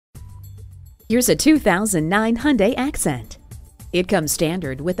Here's a 2009 Hyundai Accent. It comes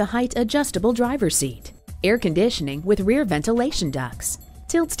standard with a height adjustable driver's seat, air conditioning with rear ventilation ducts,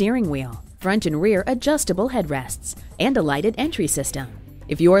 tilt steering wheel, front and rear adjustable headrests, and a lighted entry system.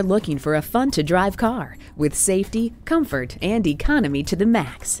 If you're looking for a fun-to-drive car with safety, comfort, and economy to the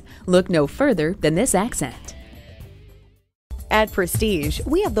max, look no further than this Accent. At Prestige,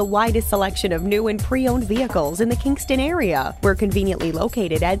 we have the widest selection of new and pre-owned vehicles in the Kingston area. We're conveniently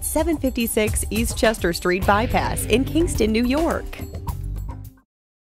located at 756 East Chester Street Bypass in Kingston, New York.